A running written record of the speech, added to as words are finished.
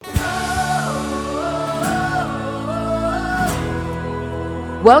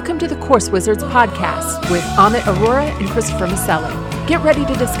Welcome to the Course Wizards podcast with Amit Arora and Christopher Maselli. Get ready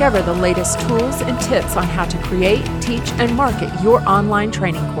to discover the latest tools and tips on how to create, teach, and market your online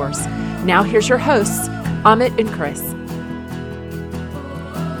training course. Now here's your hosts, Amit and Chris.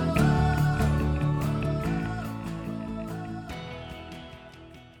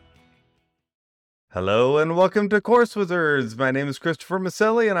 Hello and welcome to Course Wizards. My name is Christopher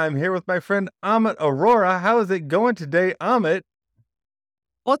Maselli and I'm here with my friend Amit Arora. How is it going today, Amit?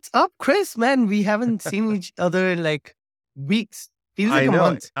 What's up, Chris? Man, we haven't seen each other in like weeks. Feels like a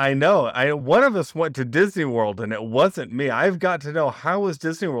month. I know. One of us went to Disney World and it wasn't me. I've got to know, how was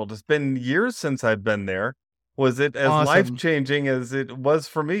Disney World? It's been years since I've been there. Was it as Awesome. life-changing as it was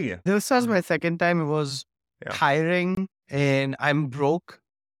for me? This was my second time. It was tiring and I'm broke,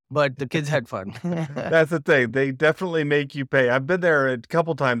 but the kids had fun. That's the thing. They definitely make you pay. I've been there a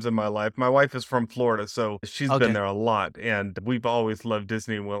couple times in my life. My wife is from Florida, so she's been there a lot. And we've always loved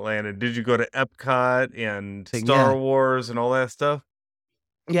Disneyland. And did you go to Epcot and Star Wars and all that stuff?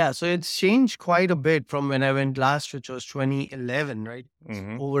 Yeah, so it's changed quite a bit from when I went last, which was 2011, right?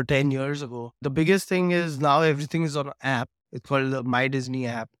 Over 10 years ago. The biggest thing is now everything is on an app. It's called the My Disney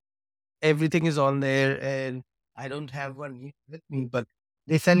app. Everything is on there, and I don't have one with me, but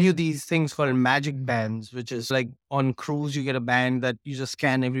they sell you these things called magic bands, which is like on cruise, you get a band that you just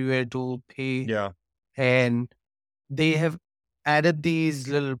scan everywhere to pay. Yeah. And they have added these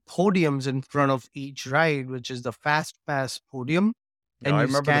little podiums in front of each ride, which is the Fast Pass podium. And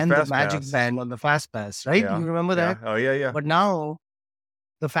you scan the magic band on the Fast Pass, right? Yeah. You remember that? Oh, yeah. But now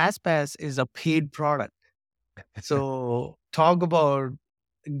the Fast Pass is a paid product. So talk about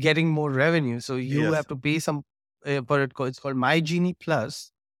getting more revenue. So you have to pay some. But it's called My Genie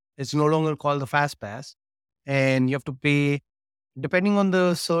Plus. It's no longer called the Fast Pass, and you have to pay depending on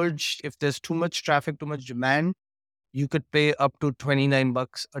the surge. If there's too much traffic, too much demand, you could pay up to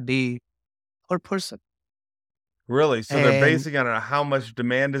 $29 a day per person. Really? So they're basing on how much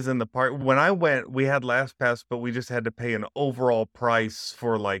demand is in the park. When I went, we had Last Pass, but we just had to pay an overall price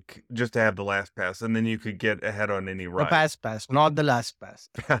for like just to have the Last Pass, and then you could get ahead on any ride. The Fast Pass, not the Last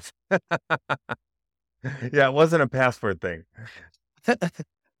Pass. Yeah, it wasn't a password thing.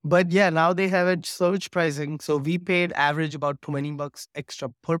 But yeah, now they have a surge pricing. So we paid average about $20 extra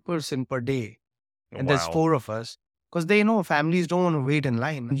per person per day. And there's 4 of us. Because they know families don't want to wait in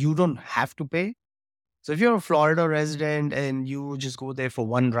line. You don't have to pay. So if you're a Florida resident and you just go there for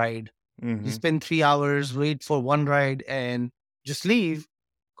one ride, you spend 3 hours, wait for one ride and just leave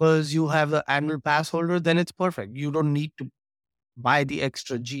because you have the annual pass holder, then it's perfect. You don't need to buy the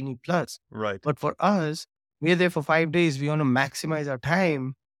extra Genie Plus. Right. But for us, we're there for 5 days. We want to maximize our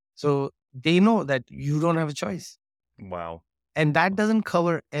time. So they know that you don't have a choice. Wow. And that doesn't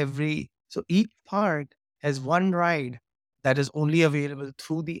cover so each park has one ride that is only available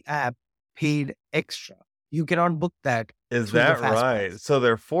through the app, paid extra. You cannot book that. Is that right? So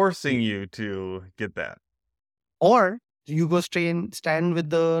they're forcing you to get that. Or you go stand with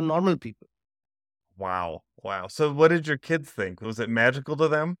the normal people. Wow. So what did your kids think? Was it magical to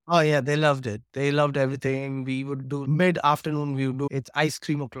them? Oh, yeah, they loved it. They loved everything. We would do mid-afternoon, it's ice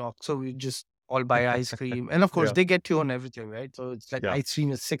cream o'clock. So we just all buy ice cream. And of course, they get you on everything, right? So it's like ice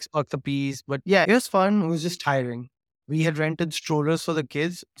cream is $6 a piece. But yeah, it was fun. It was just tiring. We had rented strollers for the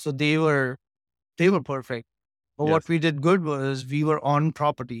kids. So they were perfect. But what we did good was we were on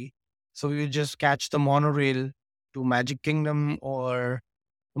property. So we would just catch the monorail to Magic Kingdom, or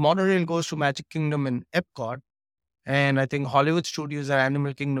the monorail goes to Magic Kingdom in Epcot. And I think Hollywood Studios or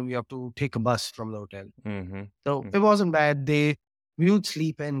Animal Kingdom, you have to take a bus from the hotel. So it wasn't bad. We would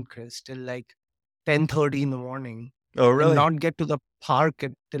sleep in, Chris, till like 10:30 in the morning. Oh, really? And not get to the park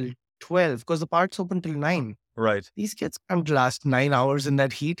till 12 because the park's open till 9. Right. These kids can't last 9 hours in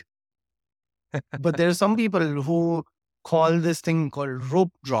that heat. But there are some people who call this thing called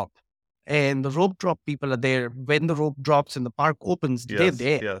rope drop. And the rope drop people are there. When the rope drops and the park opens, they're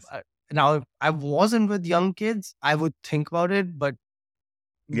there. Yes. Now, if I wasn't with young kids, I would think about it. But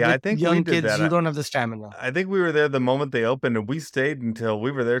I think young we did kids, that. you don't have the stamina. I think we were there the moment they opened, and we stayed until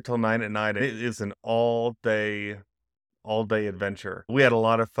we were there till 9 at night. It is an all day adventure. We had a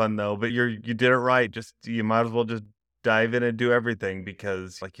lot of fun though. But you did it right. You might as well just dive in and do everything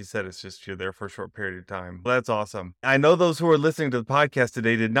because, like you said, it's just you're there for a short period of time. Well, that's awesome. I know those who are listening to the podcast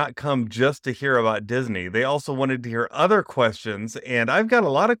today did not come just to hear about Disney. They also wanted to hear other questions, and I've got a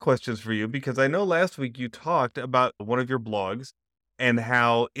lot of questions for you because I know last week you talked about one of your blogs and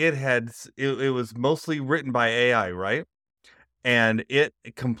how it was mostly written by AI, right? And it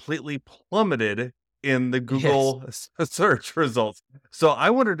completely plummeted in the Google search results. So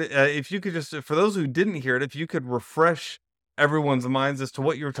I wondered if you could just, for those who didn't hear it, if you could refresh everyone's minds as to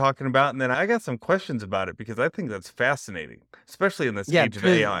what you were talking about. And then I got some questions about it because I think that's fascinating, especially in this age of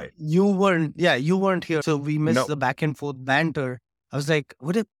AI. You weren't here. So we missed Nope. the back and forth banter. I was like,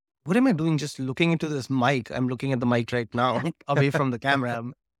 what am I doing just looking into this mic? I'm looking at the mic right now, away from the camera.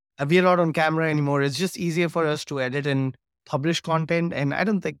 We're not on camera anymore. It's just easier for us to edit and publish content. And I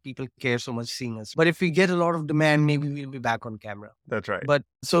don't think people care so much seeing us. But if we get a lot of demand, maybe we'll be back on camera. That's right. But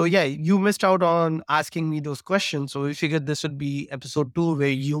so, yeah, you missed out on asking me those questions. So we figured this would be episode 2 where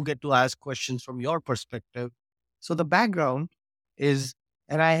you get to ask questions from your perspective. So the background is,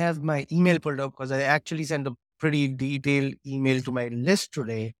 and I have my email pulled up because I actually sent a pretty detailed email to my list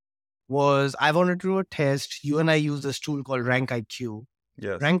today, was I wanted to do a test. You and I use this tool called Rank IQ.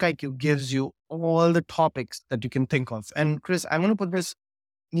 Yes. Rank IQ gives you all the topics that you can think of. And Chris, I'm going to put this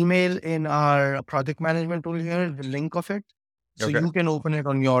email in our project management tool here, the link of it. So you can open it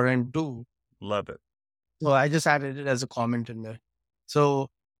on your end too. Love it. So I just added it as a comment in there. So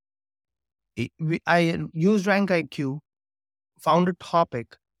I used Rank IQ, found a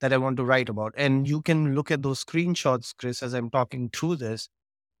topic that I want to write about. And you can look at those screenshots, Chris, as I'm talking through this.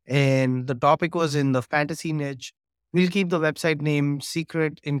 And the topic was in the fantasy niche. We'll keep the website name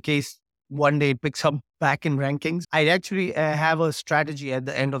secret in case one day it picks up back in rankings. I actually have a strategy at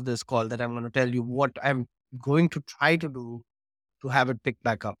the end of this call that I'm going to tell you what I'm going to try to do to have it pick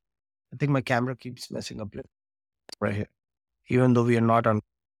back up. I think my camera keeps messing up right here, even though we are not on.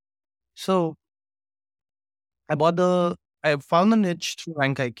 So I found the niche through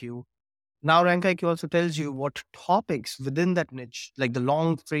Rank IQ. Now Rank IQ also tells you what topics within that niche, like the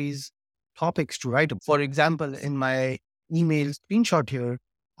long phrase topics to write. For example, in my email screenshot here,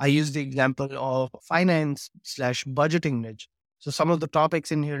 I use the example of finance/budgeting niche. So some of the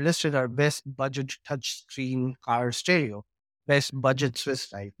topics in here listed are best budget touchscreen car stereo, best budget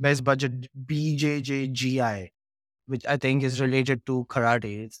Swiss life, best budget BJJGI, which I think is related to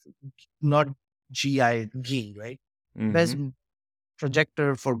karate. It's not GI, right? Best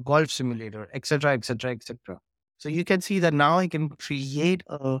projector for golf simulator, etc., etc., etc. So you can see that now I can create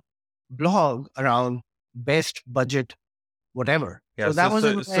a blog around best budget whatever. Yeah, so that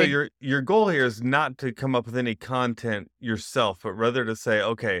was so your goal here is not to come up with any content yourself, but rather to say,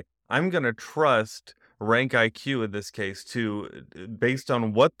 okay, I'm going to trust Rank IQ in this case to, based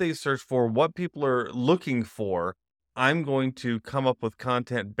on what they search for, what people are looking for, I'm going to come up with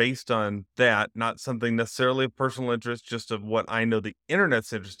content based on that, not something necessarily of personal interest, just of what I know the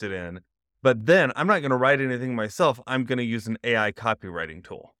internet's interested in. But then I'm not going to write anything myself. I'm going to use an AI copywriting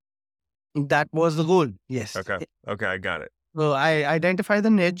tool. That was the goal. Yes. Okay, I got it. So I identify the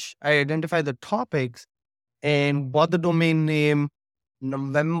niche, I identify the topics, and bought the domain name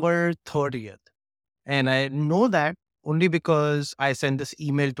November 30th. And I know that only because I sent this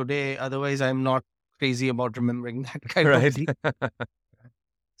email today. Otherwise, I'm not crazy about remembering that kind of thing.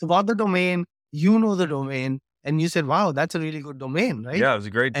 So bought the domain, you know the domain, and you said, wow, that's a really good domain, right? Yeah, it was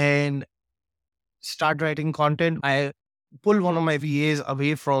great. And start writing content. I pull one of my VAs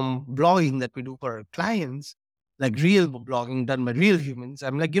away from blogging that we do for our clients, like real blogging done by real humans.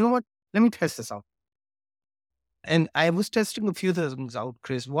 I'm like, you know what? Let me test this out. And I was testing a few things out,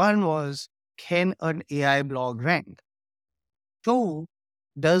 Chris. One was, can an AI blog rank? 2,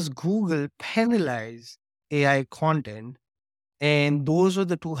 does Google penalize AI content? And those were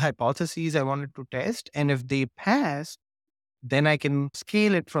the 2 hypotheses I wanted to test. And if they pass, then I can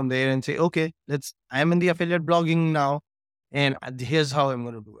scale it from there and say, okay, I'm in the affiliate blogging now, and here's how I'm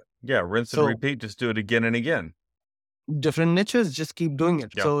going to do it. Yeah, rinse and repeat, just do it again and again. Different niches, just keep doing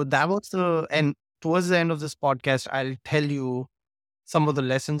it. Yeah. So that was and towards the end of this podcast, I'll tell you some of the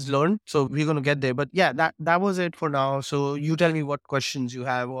lessons learned. So we're going to get there. But yeah, that was it for now. So you tell me what questions you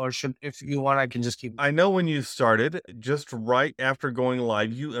have, or if you want, I can just keep. I know when you started, just right after going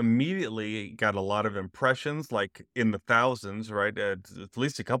live, you immediately got a lot of impressions, like in the thousands, right? At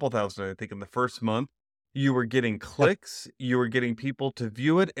least a couple thousand, I think, in the first month. You were getting clicks, you were getting people to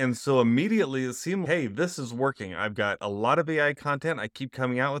view it. And so immediately it seemed, hey, this is working. I've got a lot of AI content. I keep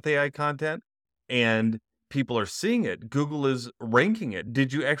coming out with AI content, and people are seeing it. Google is ranking it.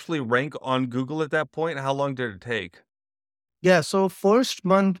 Did you actually rank on Google at that point? How long did it take? Yeah, so first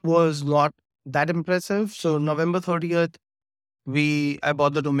month was not that impressive. So November 30th, I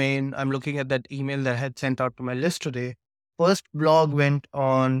bought the domain. I'm looking at that email that I had sent out to my list today. First blog went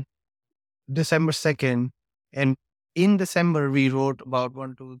on December 2nd. And in December, we wrote about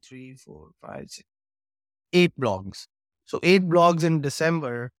 1, 2, 3, 4, 5, 6, 8 blogs. So 8 blogs in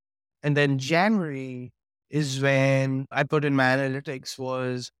December. And then January is when I put in my analytics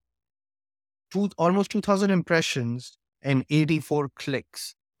was almost 2,000 impressions and 84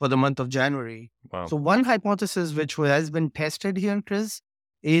 clicks for the month of January. Wow. So one hypothesis which has been tested here, Chris,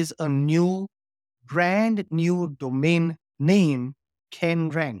 is a brand new domain name can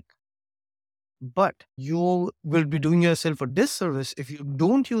rank. But you will be doing yourself a disservice if you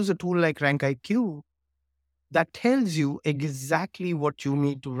don't use a tool like RankIQ that tells you exactly what you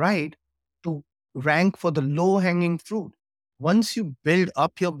need to write to rank for the low hanging fruit. Once you build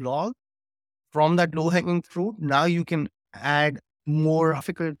up your blog from that low hanging fruit, now you can add more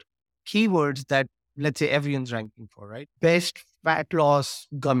difficult keywords that, let's say, everyone's ranking for, right? Best fat loss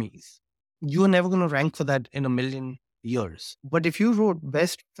gummies. You're never going to rank for that in a million years. But if you wrote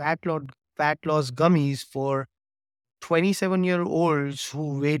best fat loss gummies for 27-year-olds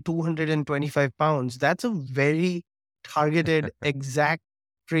who weigh 225 pounds, that's a very targeted, exact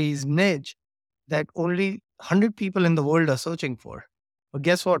phrase niche that only 100 people in the world are searching for. But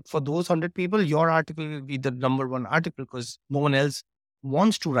guess what? For those 100 people, your article will be the number one article because no one else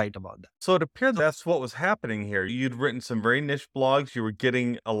wants to write about that. So it appeared that's what was happening here. You'd written some very niche blogs. You were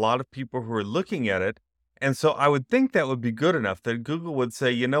getting a lot of people who were looking at it. And so I would think that would be good enough that Google would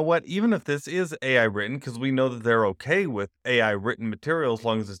say, you know what, even if this is AI written, because we know that they're okay with AI written material as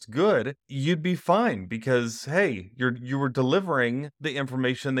long as it's good, you'd be fine because, hey, you were delivering the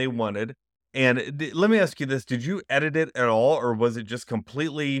information they wanted. And let me ask you this, did you edit it at all, or was it just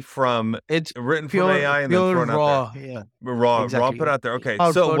completely from It's written pure, from AI and then pure thrown out raw. there? Yeah, Raw exactly. put out there. Okay, so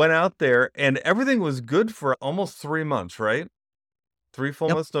Output. it went out there and everything was good for almost 3 months, right? 3 full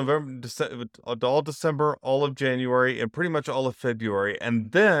Yep. months, November, all December, all of January, and pretty much all of February.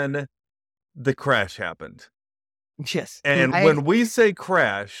 And then the crash happened. Yes. And when we say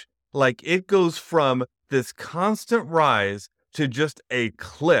crash, like it goes from this constant rise to just a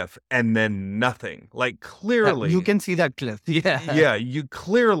cliff and then nothing. Like clearly you can see that cliff. Yeah. yeah, you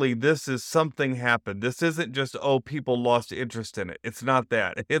clearly this is something happened. This isn't just people lost interest in it. It's not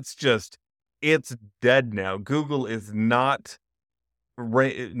that. It's just it's dead now. Google is not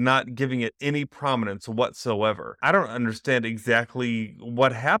giving it any prominence whatsoever. I don't understand exactly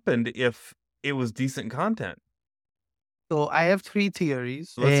what happened if it was decent content. So I have 3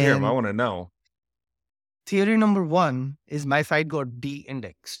 theories. Let's hear them. I want to know. Theory number 1 is my site got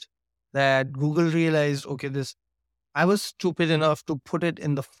de-indexed. That Google realized, okay, I was stupid enough to put it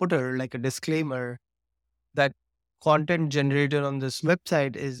in the footer like a disclaimer that content generated on this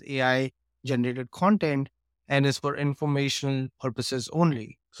website is AI generated content and is for informational purposes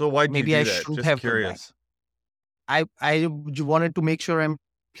only. So why did Maybe you I do that? should Just have curious. I wanted to make sure I'm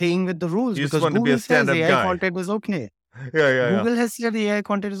playing with the rules You just because wanted to be a Google says stand-up AI guy. content was okay. Yeah. Google has said AI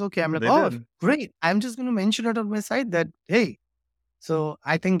content is okay. I'm like, They oh, did. great. I'm just going to mention it on my site that, hey. So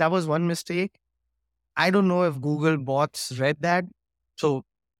I think that was one mistake. I don't know if Google bots read that. So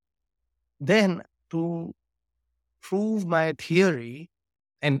then to prove my theory,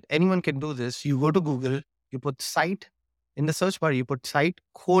 and anyone can do this, you go to Google, you put site in the search bar, you put site :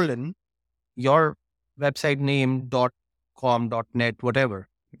 your website name .com, .net, whatever.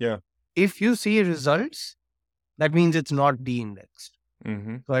 Yeah. If you see results, that means it's not de-indexed.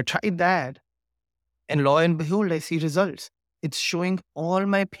 Mm-hmm. So I tried that, and lo and behold, I see results. It's showing all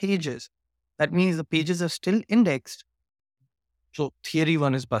my pages. That means the pages are still indexed. So theory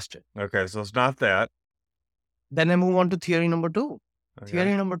 1 is busted. Okay, so it's not that. Then I move on to theory number 2. Okay.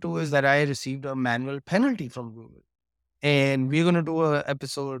 Theory number 2 is that I received a manual penalty from Google. And we're going to do an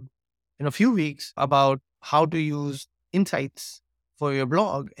episode in a few weeks about how to use insights for your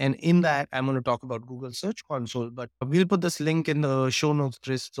blog. And in that, I'm going to talk about Google Search Console. But we'll put this link in the show notes,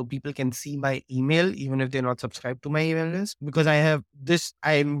 Chris, so people can see my email, even if they're not subscribed to my email list. Because I have this,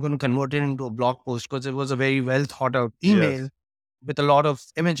 I'm going to convert it into a blog post because it was a very well thought out email with a lot of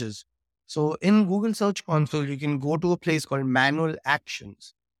images. So in Google Search Console, you can go to a place called Manual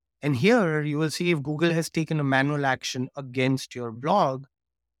Actions. And here you will see if Google has taken a manual action against your blog.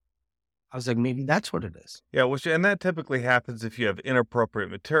 I was like, maybe that's what it is. Yeah, and that typically happens if you have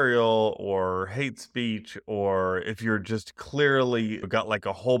inappropriate material or hate speech, or if you're just clearly got like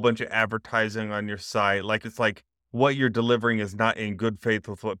a whole bunch of advertising on your site. Like it's like what you're delivering is not in good faith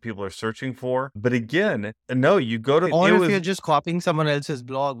with what people are searching for. But again, no, you go to... Or if you're just copying someone else's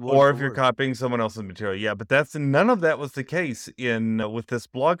blog. Or if you're copying someone else's material. Yeah, but none of that was the case with this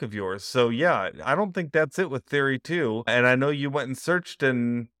blog of yours. So yeah, I don't think that's it with theory 2. And I know you went and searched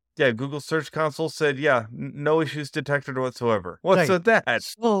and... yeah, Google Search Console said, yeah, no issues detected whatsoever. What's with that?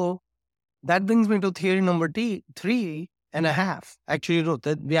 So that brings me to theory number 3.5. Actually, no,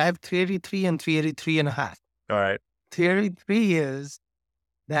 I have theory 3 and theory 3.5. All right. Theory 3 is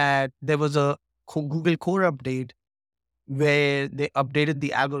that there was a Google core update where they updated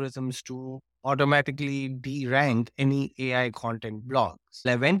the algorithms to automatically derank any AI content blogs.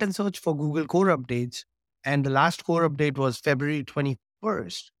 I went and searched for Google core updates, and the last core update was February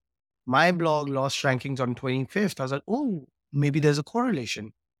 21st. My blog lost rankings on 25th. I was like, oh, maybe there's a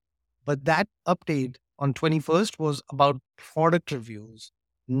correlation. But that update on 21st was about product reviews,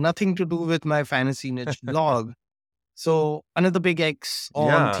 nothing to do with my fantasy niche blog. So another big X on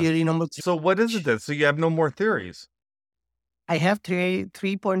Yeah. theory number 3. So what is it then? So you have no more theories? I have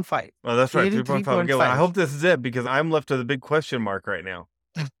 3.5. Oh, that's right, Theory 3.5. Okay, well, I 3.5. hope this is it because I'm left with a big question mark right now.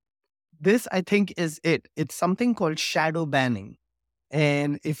 This, I think, is it. It's something called shadow banning.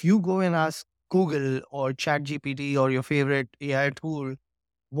 And if you go and ask Google or ChatGPT or your favorite AI tool,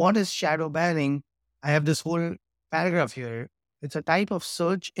 what is shadow banning? I have this whole paragraph here. It's a type of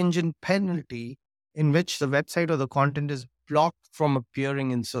search engine penalty in which the website or the content is blocked from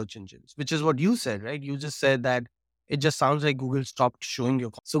appearing in search engines, which is what you said, right? You just said that it just sounds like Google stopped showing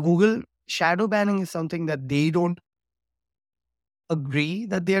your. So Google shadow banning is something that they don't agree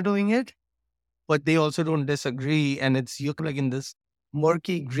that they're doing it, but they also don't disagree. And you're like in this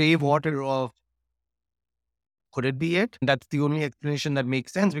murky gray water of, could it be it? That's the only explanation that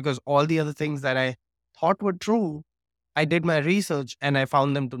makes sense, because all the other things that I thought were true, I did my research and I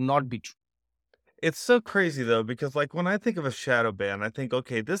found them to not be true. It's so crazy though, because like when I think of a shadow ban, I think,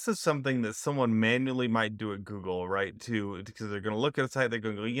 okay, this is something that someone manually might do at Google, right? Because they're going to look at a site, they're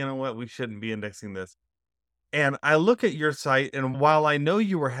going to go, you know what, we shouldn't be indexing this. And I look at your site, and while I know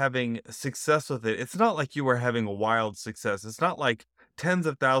you were having success with it, it's not like you were having a wild success. It's not like tens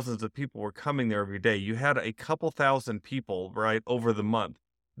of thousands of people were coming there every day. You had a couple thousand people, right, over the month.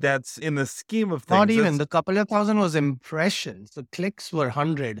 That's in the scheme of things. Not even the couple of thousand was impressions. The clicks were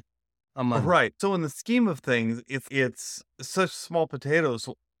 100 a month. Right. So in the scheme of things, it's such small potatoes.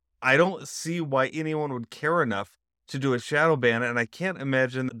 I don't see why anyone would care enough to do a shadow ban, and I can't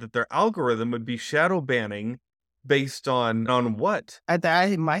imagine that their algorithm would be shadow banning based on what?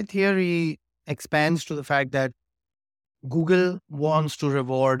 My theory expands to the fact that Google wants to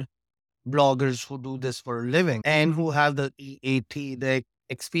reward bloggers who do this for a living and who have the EAT, the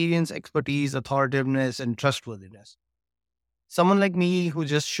experience, expertise, authoritativeness, and trustworthiness. Someone like me who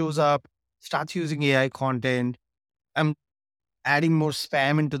just shows up, starts using AI content, I'm adding more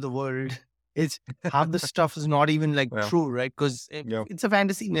spam into the world. It's half the stuff is not even like Well, true, right? Because yeah. it's a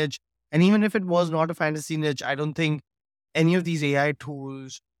fantasy niche. And even if it was not a fantasy niche, I don't think any of these AI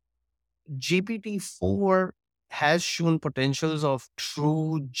tools, GPT-4 has shown potentials of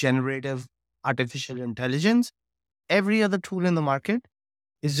true generative artificial intelligence. Every other tool in the market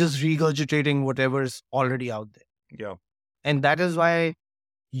is just regurgitating whatever's already out there. Yeah. And that is why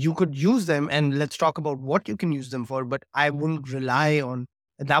you could use them. And let's talk about what you can use them for. But I wouldn't rely on,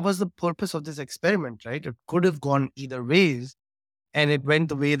 and that was the purpose of this experiment, right? It could have gone either ways. And it went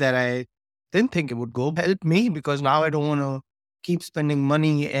the way that I didn't think it would go. Help me, because now I don't want to keep spending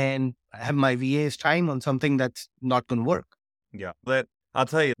money and have my VA's time on something that's not going to work. Yeah. I'll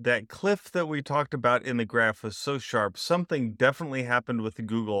tell you, that cliff that we talked about in the graph was so sharp. Something definitely happened with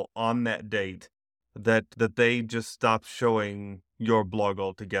Google on that date that they just stopped showing your blog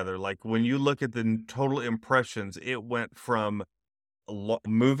altogether. Like when you look at the total impressions, it went from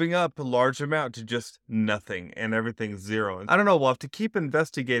moving up a large amount to just nothing, and everything's zero. And I don't know, we'll have to keep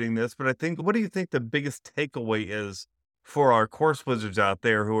investigating this, but I think, what do you think the biggest takeaway is for our course wizards out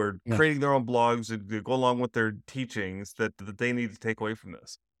there who are creating their own blogs and go along with their teachings that they need to take away from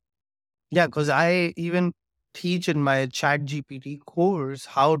this? Yeah, because I even teach in my ChatGPT course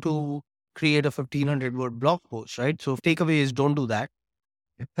how to create a 1,500 word blog post, right? So takeaway is, don't do that.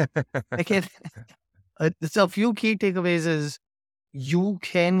 Okay. So a few key takeaways is, you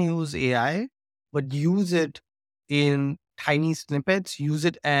can use AI, but use it in tiny snippets. Use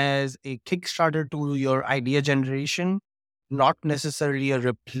it as a Kickstarter to your idea generation, not necessarily a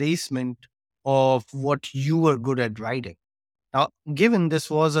replacement of what you are good at writing. Now, given this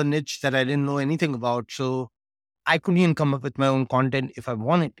was a niche that I didn't know anything about, so I couldn't even come up with my own content if I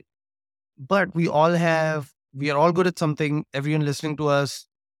wanted to. But we are all good at something. Everyone listening to us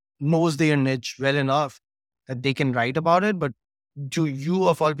knows their niche well enough that they can write about it. But do you,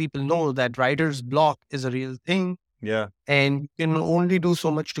 of all people, know that writer's block is a real thing? Yeah. And you can only do so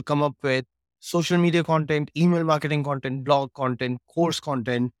much to come up with social media content, email marketing content, blog content, course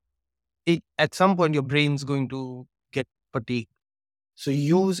content. At some point, your brain's going to get fatigued. So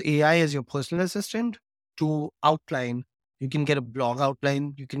use AI as your personal assistant to outline. You can get a blog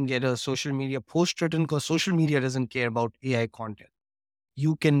outline. You can get a social media post written, because social media doesn't care about AI content.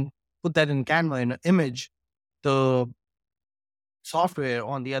 You can put that in Canva in an image. The software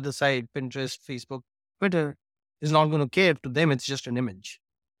on the other side, Pinterest, Facebook, Twitter, is not going to care. To them, it's just an image.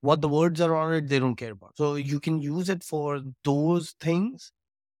 What the words are on it, they don't care about. So you can use it for those things,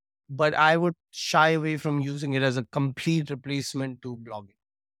 but I would shy away from using it as a complete replacement to blogging.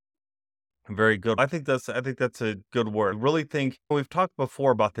 Very good. I think that's a good word. Really think we've talked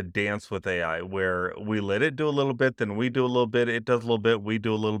before about the dance with AI where we let it do a little bit, then we do a little bit, it does a little bit, we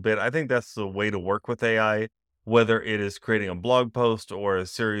do a little bit. I think that's the way to work with AI, whether it is creating a blog post or a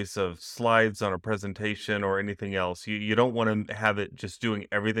series of slides on a presentation or anything else. You don't want to have it just doing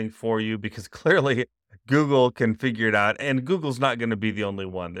everything for you because clearly Google can figure it out, and Google's not going to be the only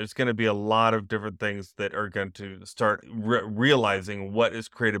one. There's going to be a lot of different things that are going to start realizing what is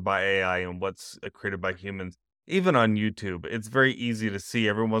created by AI and what's created by humans. Even on YouTube, it's very easy to see.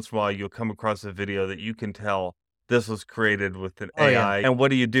 Every once in a while, you'll come across a video that you can tell this was created with an Oh yeah. AI. And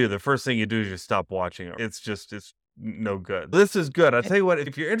what do? The first thing you do is you stop watching it. It's no good. This is good. I'll tell you what,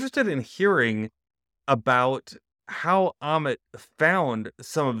 if you're interested in hearing about how Amit found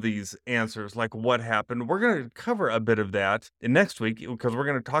some of these answers, like what happened. We're going to cover a bit of that in next week because we're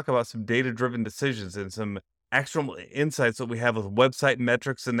going to talk about some data-driven decisions and some actual insights that we have with website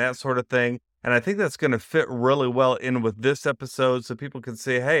metrics and that sort of thing. And I think that's going to fit really well in with this episode so people can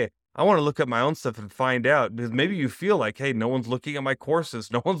say, hey, I want to look at my own stuff and find out, because maybe you feel like, hey, no one's looking at my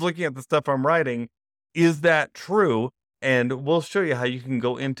courses. No one's looking at the stuff I'm writing. Is that true? And we'll show you how you can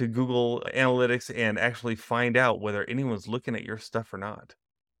go into Google Analytics and actually find out whether anyone's looking at your stuff or not.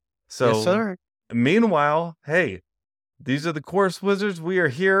 Yes, So, sir. meanwhile, hey, these are the Course Wizards. We are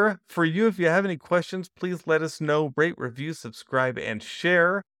here for you. If you have any questions, please let us know. Rate, review, subscribe, and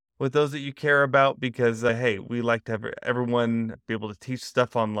share with those that you care about because, hey, we like to have everyone be able to teach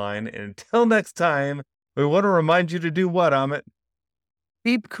stuff online. And until next time, we want to remind you to do what, Amit?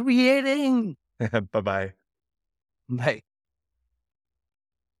 Keep creating. Bye-bye. Bye.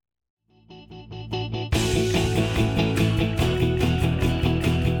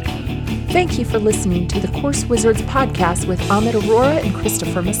 Thank you for listening to the Course Wizards podcast with Amit Arora and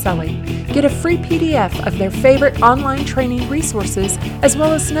Christopher Maselli. Get a free PDF of their favorite online training resources as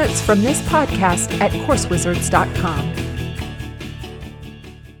well as notes from this podcast at coursewizards.com.